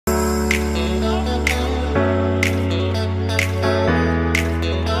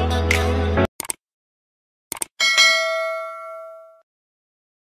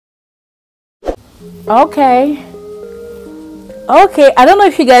Okay. Okay, I don't know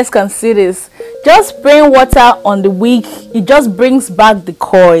if you guys can see this. Just spraying water on the wig, it just brings back the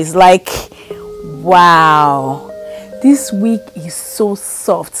coils. Like, wow, this wig is so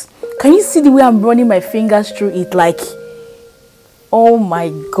soft. Can you see the way I'm running my fingers through it? Like, oh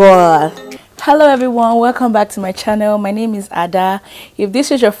my god. Hello everyone, welcome back to my channel. My name is Ada. If this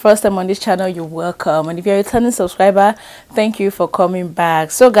is your first time on this channel, you're welcome, and if you're a returning subscriber, thank you for coming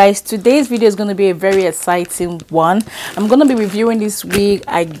back. So guys, today's video is going to be a very exciting one. I'm going to be reviewing this wig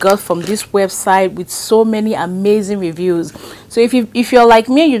I got from this website with so many amazing reviews. So if you're like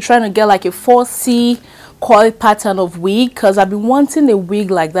me, you're trying to get like a 4C coil pattern of wig, because I've been wanting a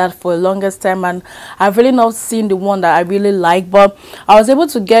wig like that for the longest time, and I've really not seen the one that I really like, but I was able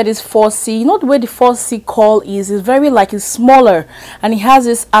to get this 4C. You know the way the 4C coil is very like, it's smaller and it has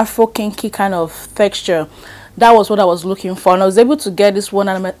this Afro kinky kind of texture. That was what I was looking for, and I was able to get this one,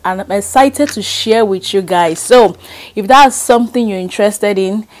 and I'm excited to share with you guys. So if that's something you're interested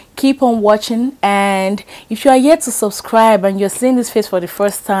in, keep on watching. And if you are yet to subscribe and you're seeing this face for the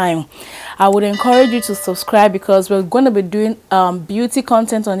first time, I would encourage you to subscribe, because we're going to be doing beauty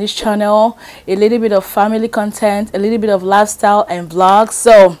content on this channel, a little bit of family content, a little bit of lifestyle and vlogs.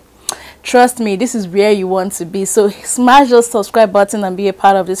 So trust me, this is where you want to be. So smash the subscribe button and be a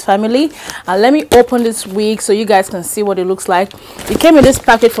part of this family. And let me open this wig so you guys can see what it looks like. It came in this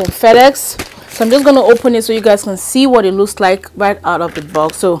package from FedEx, so I'm just going to open it so you guys can see what it looks like right out of the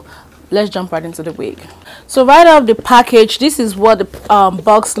box. So let's jump right into the wig. So right out of the package, this is what the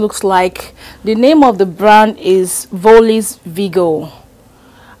box looks like. The name of the brand is Volys Vigo.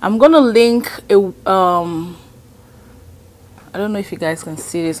 I'm going to link a I don't know if you guys can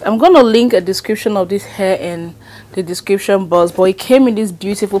see this. I'm going to link a description of this hair in the description box, but it came in this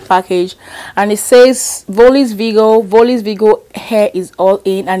beautiful package, and it says Volys Vigo hair is all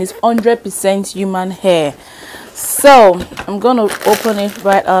in, and it's 100% human hair. So I'm going to open it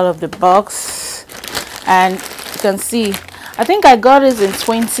right out of the box, and you can see, I think I got it in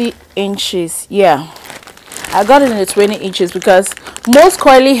 20 inches. Yeah, I got it in the 20 inches because most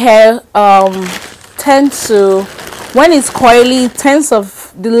coily hair tend to, when it's coily, tends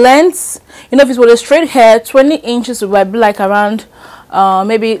of the length, you know, if it's with a straight hair, 20 inches would be like around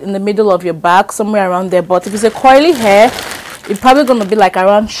maybe in the middle of your back, somewhere around there. But if it's a coily hair, it's probably going to be like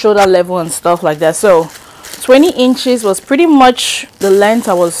around shoulder level and stuff like that. So 20 inches was pretty much the length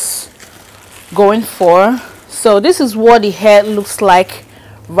I was going for. So this is what the hair looks like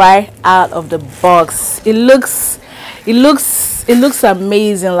right out of the box. It looks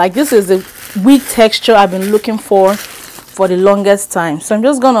amazing. Like, this is the wig texture I've been looking for the longest time. So I'm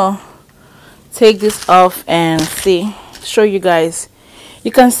just gonna take this off and show you guys.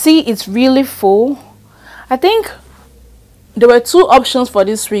 You can see it's really full. I think there were two options for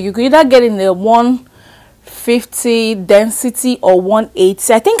this wig. You could either get in the 150 density or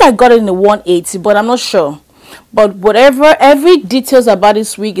 180. I think I got it in the 180, but I'm not sure. But whatever, every details about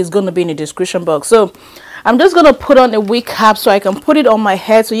this wig is going to be in the description box. So I'm just going to put on a wig cap so I can put it on my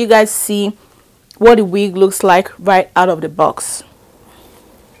head so you guys see what the wig looks like right out of the box.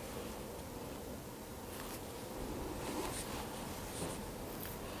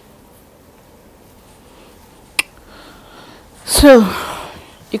 So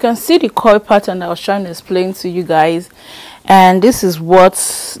you can see the coil pattern I was trying to explain to you guys, and this is what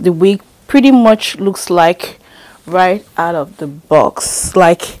the wig pretty much looks like right out of the box.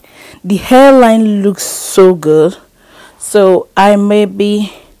 Like, the hairline looks so good, so I may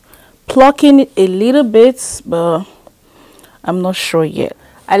be plucking it a little bit, but I'm not sure yet.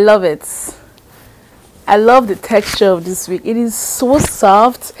 I love it. I love the texture of this wig. It is so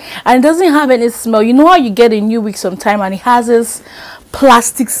soft and it doesn't have any smell. You know how you get a new wig sometime and it has this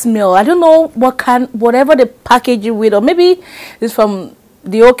plastic smell? I don't know what kind, whatever they package it with, or maybe it's from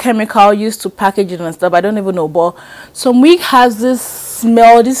the old chemical used to package it and stuff. I don't even know, but some wig has this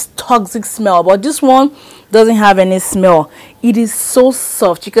smell, this toxic smell, but this one doesn't have any smell. It is so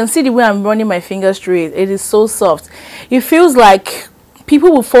soft. You can see the way I'm running my fingers through it. It is so soft. It feels like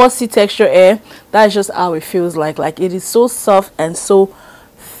people with 4C texture hair, that's just how it feels like. Like, it is so soft and so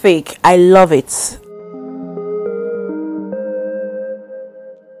thick. I love it.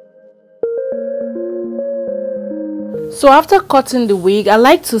 So after cutting the wig, I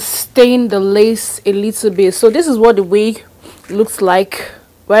like to stain the lace a little bit. So this is what the wig looks like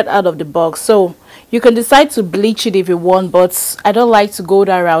right out of the box. So you can decide to bleach it if you want, but I don't like to go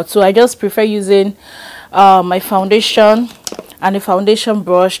that route. So I just prefer using my foundation and a foundation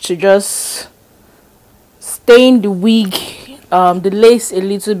brush to just stain the wig, the lace a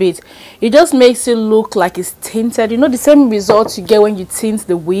little bit. It just makes it look like it's tinted. You know, the same result you get when you tint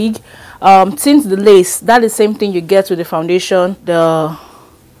the wig. tint the lace. That is the same thing you get with the foundation, the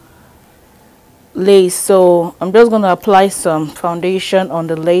lace. So I'm just going to apply some foundation on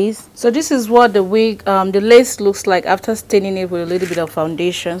the lace. So this is what the wig, the lace looks like after staining it with a little bit of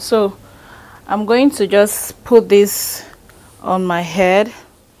foundation. So I'm going to just put this on my head.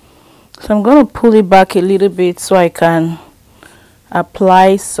 So I'm going to pull it back a little bit so I can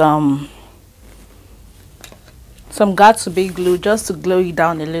apply some got2b glue just to glue it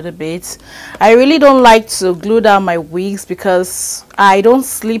down a little bit. I really don't like to glue down my wigs because I don't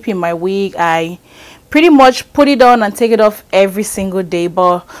sleep in my wig. I pretty much put it on and take it off every single day,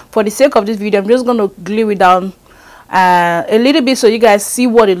 but for the sake of this video I'm just going to glue it down a little bit so you guys see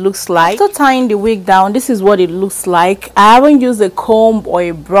what it looks like. After tying the wig down, this is what it looks like. I haven't used a comb or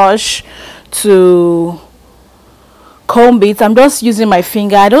a brush to comb it. I'm just using my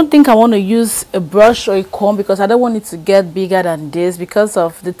finger. I don't think I want to use a brush or a comb because I don't want it to get bigger than this because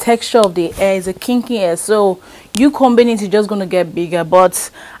of the texture of the hair. It's a kinky hair, so you combing it is just going to get bigger. But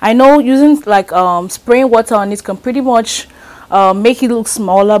I know using like spraying water on it can pretty much make it look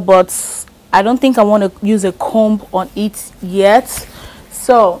smaller, but I don't think I want to use a comb on it yet.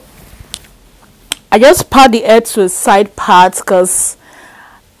 So I just part the hair to a side part because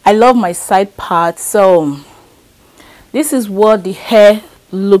I love my side part. So this is what the hair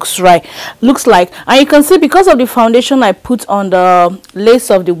looks like, and you can see because of the foundation I put on the lace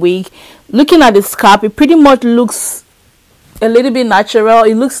of the wig, looking at the scalp, it pretty much looks a little bit natural.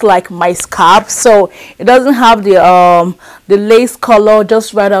 It looks like my scalp, so it doesn't have the lace color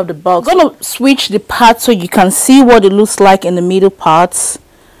just right out of the box. I'm gonna switch the part so you can see what it looks like in the middle parts.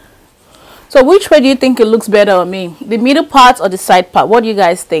 So which way do you think it looks better on me, the middle part or the side part? What do you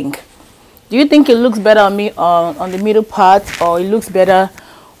guys think? Do you think it looks better on me on the middle part, or it looks better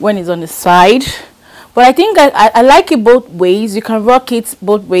when it's on the side? But I think I like it both ways. You can rock it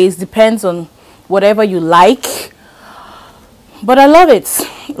both ways, depends on whatever you like. But I love it.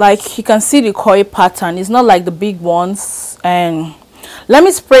 Like you can see the coil pattern, it's not like the big ones. And let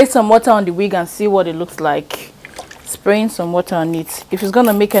me spray some water on the wig and see what it looks like. Spraying some water on it, if it's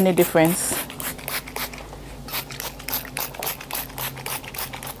gonna make any difference.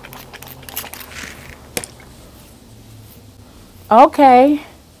 Okay,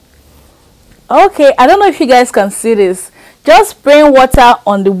 I don't know if you guys can see this. Just spraying water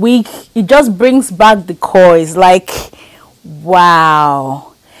on the wig, it just brings back the coils. Like,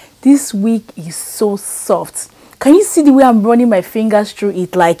 wow, this wig is so soft. Can you see the way I'm running my fingers through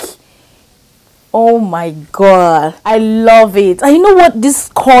it? Like, oh my god, I love it. And you know what this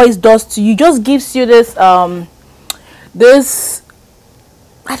coils does to you? Just gives you this this,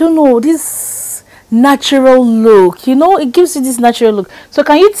 I don't know, this natural look. You know, it gives you this natural look. So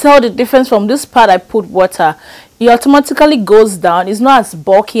can you tell the difference from this part I put water? It automatically goes down. It's not as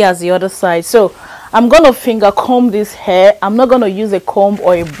bulky as the other side. So I'm gonna finger comb this hair. I'm not gonna use a comb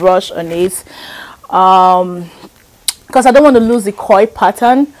or a brush on it because I don't want to lose the coil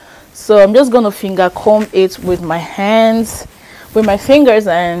pattern. So I'm just gonna finger comb it with my hands, with my fingers,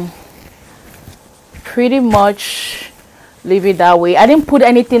 and pretty much leave it that way. I didn't put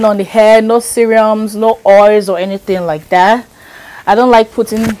anything on the hair, no serums, no oils or anything like that. I don't like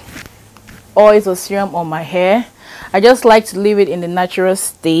putting oils or serum on my hair. I just like to leave it in the natural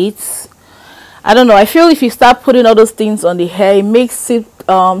state. I don't know, I feel if you start putting all those things on the hair, it makes it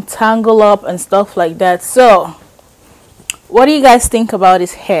tangle up and stuff like that. So what do you guys think about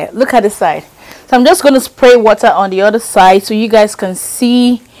this hair? Look at the side. So I'm just going to spray water on the other side so you guys can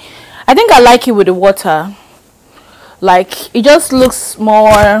see. I think I like it with the water. Like, it just looks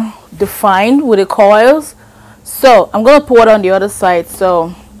more defined with the coils. So I'm going to put water on the other side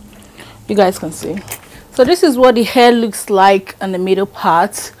so you guys can see. So this is what the hair looks like on the middle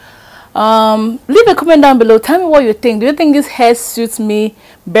part. Leave a comment down below. Tell me what you think. Do you think this hair suits me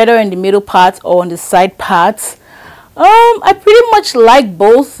better in the middle part or on the side part? I pretty much like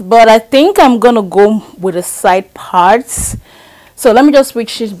both, but I think I'm gonna go with the side parts. So let me just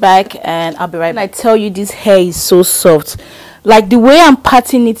switch it back and I'll be right back. I tell you, this hair is so soft. Like the way I'm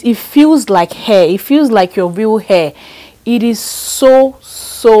parting it, it feels like hair. It feels like your real hair. It is so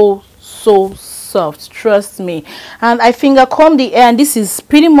soft, trust me. And I finger comb the hair, and this is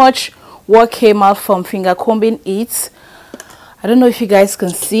pretty much what came out from finger combing it. I don't know if you guys can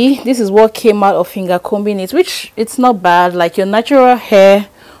see. This is what came out of finger combing it, which it's not bad. Like your natural hair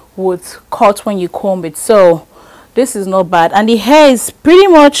would cut when you comb it. So this is not bad. And the hair is pretty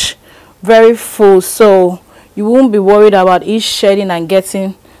much very full, so you won't be worried about it shedding and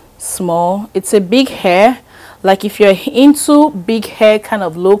getting small. It's a big hair. Like if you're into big hair kind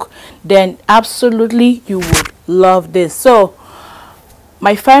of look, then absolutely you would love this. So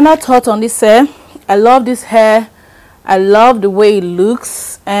my final thought on this hair. I love this hair. I love the way it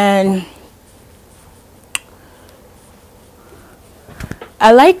looks, and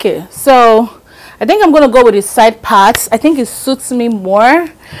I like it. So I think I'm gonna go with the side parts. I think it suits me more.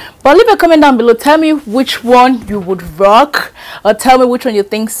 But leave a comment down below. Tell me which one you would rock, or tell me which one you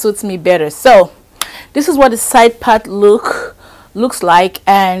think suits me better. So this is what the side part looks like,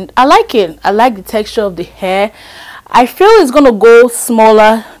 and I like it. I like the texture of the hair. I feel it's gonna go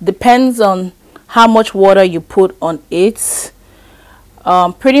smaller, depends on how much water you put on it.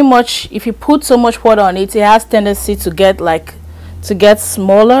 Pretty much if you put so much water on it, it has tendency to get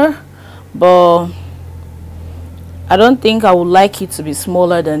smaller, but I don't think I would like it to be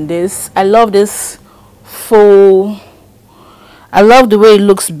smaller than this. I love this full, I love the way it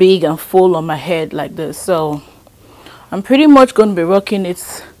looks big and full on my head like this. So I'm pretty much going to be rocking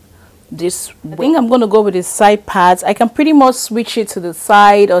it this way. I think I'm going to go with the side parts. I can pretty much switch it to the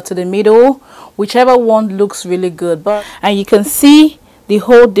side or to the middle, whichever one looks really good. And you can see the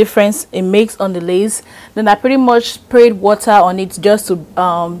whole difference it makes on the lace. Then I pretty much sprayed water on it just to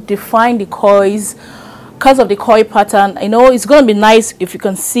define the coils. Because of the coil pattern, I know it's going to be nice if you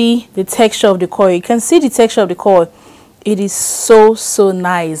can see the texture of the coil. You can see the texture of the coil. It is so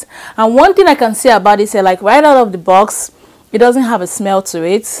nice. And one thing I can say about this hair, like right out of the box, it doesn't have a smell to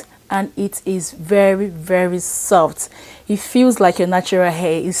it, and it is very soft. It feels like your natural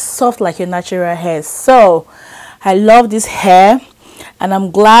hair. It's soft like your natural hair. So I love this hair, and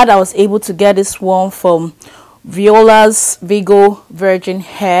I'm glad I was able to get this one from Volys Vigo Virgin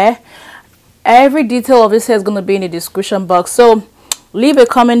Hair. Every detail of this hair is going to be in the description box, so leave a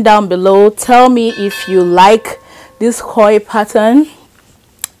comment down below. Tell me if you like this coil pattern,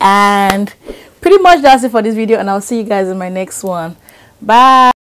 and pretty much that's it for this video, and I'll see you guys in my next one. Bye.